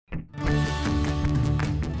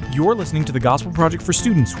You're listening to the Gospel Project for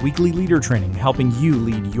Students weekly leader training, helping you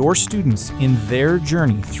lead your students in their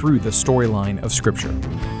journey through the storyline of Scripture.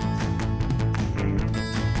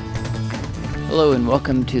 Hello and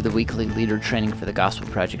welcome to the weekly leader training for the Gospel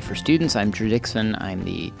Project for Students. I'm Drew Dixon. I'm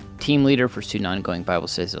the team leader for Student Ongoing Bible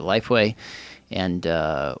Studies at Lifeway, and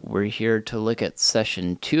we're here to look at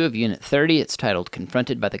session 2 of Unit 30. It's titled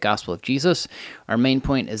Confronted by the Gospel of Jesus. Our main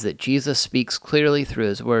point is that Jesus speaks clearly through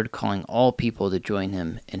his word, calling all people to join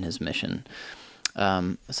him in his mission.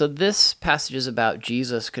 So this passage is about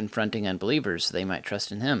Jesus confronting unbelievers so they might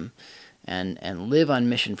trust in him and live on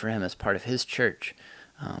mission for him as part of his church.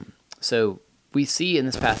 So we see in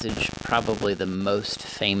this passage probably the most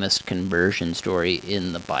famous conversion story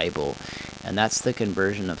in the Bible, and that's the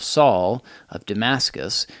conversion of Saul of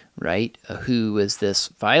Damascus, right, who was this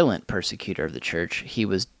violent persecutor of the church. He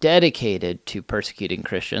was dedicated to persecuting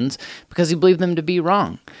Christians because he believed them to be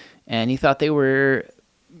wrong, and he thought they were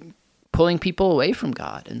pulling people away from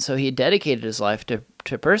God, and so he dedicated his life to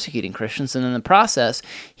persecuting Christians, and in the process,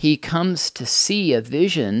 he comes to see a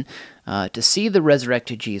vision, to see the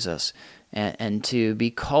resurrected Jesus, and to be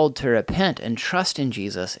called to repent and trust in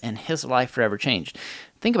Jesus, and his life forever changed.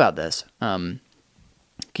 Think about this. Can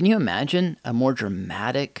you imagine a more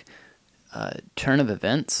dramatic turn of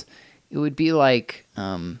events? It would be like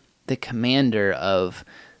the commander of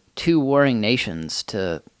two warring nations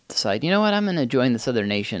to decide, you know what, I'm going to join this other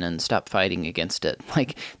nation and stop fighting against it.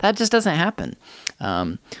 Like, that just doesn't happen.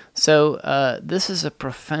 So this is a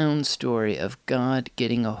profound story of God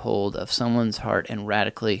getting a hold of someone's heart and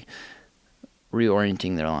radically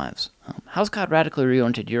reorienting their lives. How's God radically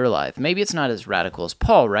reoriented your life? Maybe it's not as radical as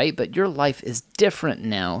Paul, right? But your life is different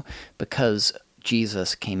now because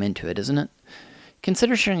Jesus came into it, isn't it?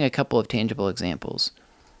 Consider sharing a couple of tangible examples.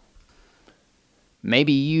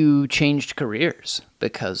 Maybe you changed careers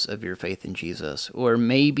because of your faith in Jesus, or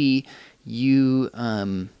maybe you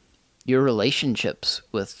your relationships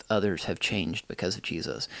with others have changed because of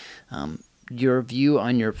Jesus. Your view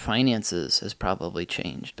on your finances has probably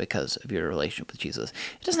changed because of your relationship with Jesus.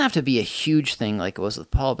 It doesn't have to be a huge thing like it was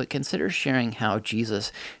with Paul, but consider sharing how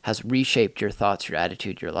Jesus has reshaped your thoughts, your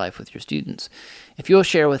attitude, your life with your students. If you'll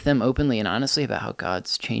share with them openly and honestly about how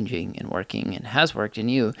God's changing and working and has worked in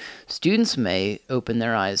you, students may open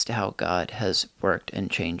their eyes to how God has worked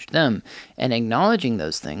and changed them. And acknowledging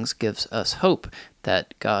those things gives us hope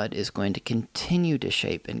that God is going to continue to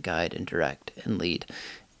shape and guide and direct and lead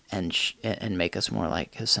and make us more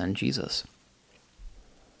like his son, Jesus.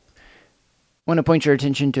 I want to point your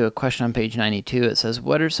attention to a question on page 92. It says,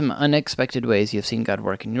 what are some unexpected ways you've seen God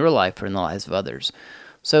work in your life or in the lives of others?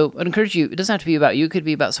 So I'd encourage you, it doesn't have to be about you, it could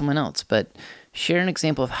be about someone else, but share an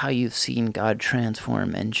example of how you've seen God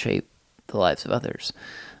transform and shape the lives of others.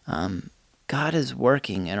 God is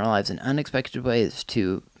working in our lives in unexpected ways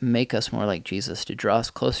to make us more like Jesus, to draw us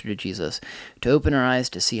closer to Jesus, to open our eyes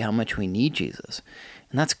to see how much we need Jesus.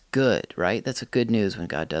 And that's good, right? That's a good news when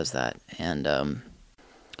God does that. And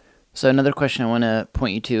so another question I want to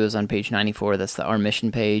point you to is on page 94. That's the Our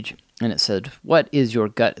Mission page. And it said, what is your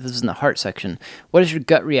gut, this is in the heart section, what is your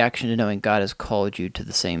gut reaction to knowing God has called you to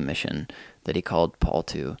the same mission that he called Paul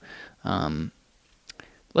to?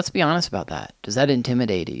 Let's be honest about that. Does that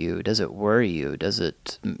intimidate you? Does it worry you?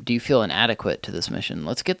 Do you feel inadequate to this mission?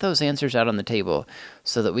 Let's get those answers out on the table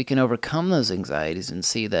so that we can overcome those anxieties and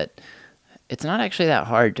see that it's not actually that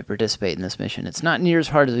hard to participate in this mission. It's not near as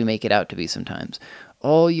hard as we make it out to be sometimes.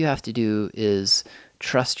 All you have to do is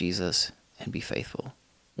trust Jesus and be faithful.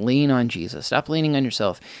 Lean on Jesus. Stop leaning on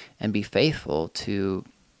yourself and be faithful to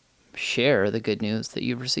share the good news that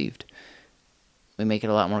you've received. We make it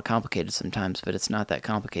a lot more complicated sometimes, but it's not that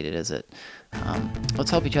complicated, is it?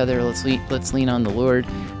 Let's help each other. Let's lean on the Lord,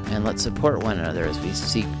 and let's support one another as we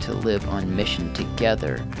seek to live on mission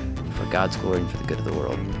together for God's glory and for the good of the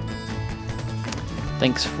world.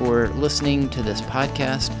 Thanks for listening to this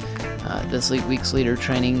podcast, this week's leader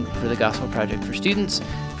training for the Gospel Project for Students.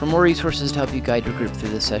 For more resources to help you guide your group through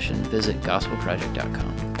this session, visit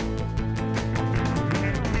gospelproject.com.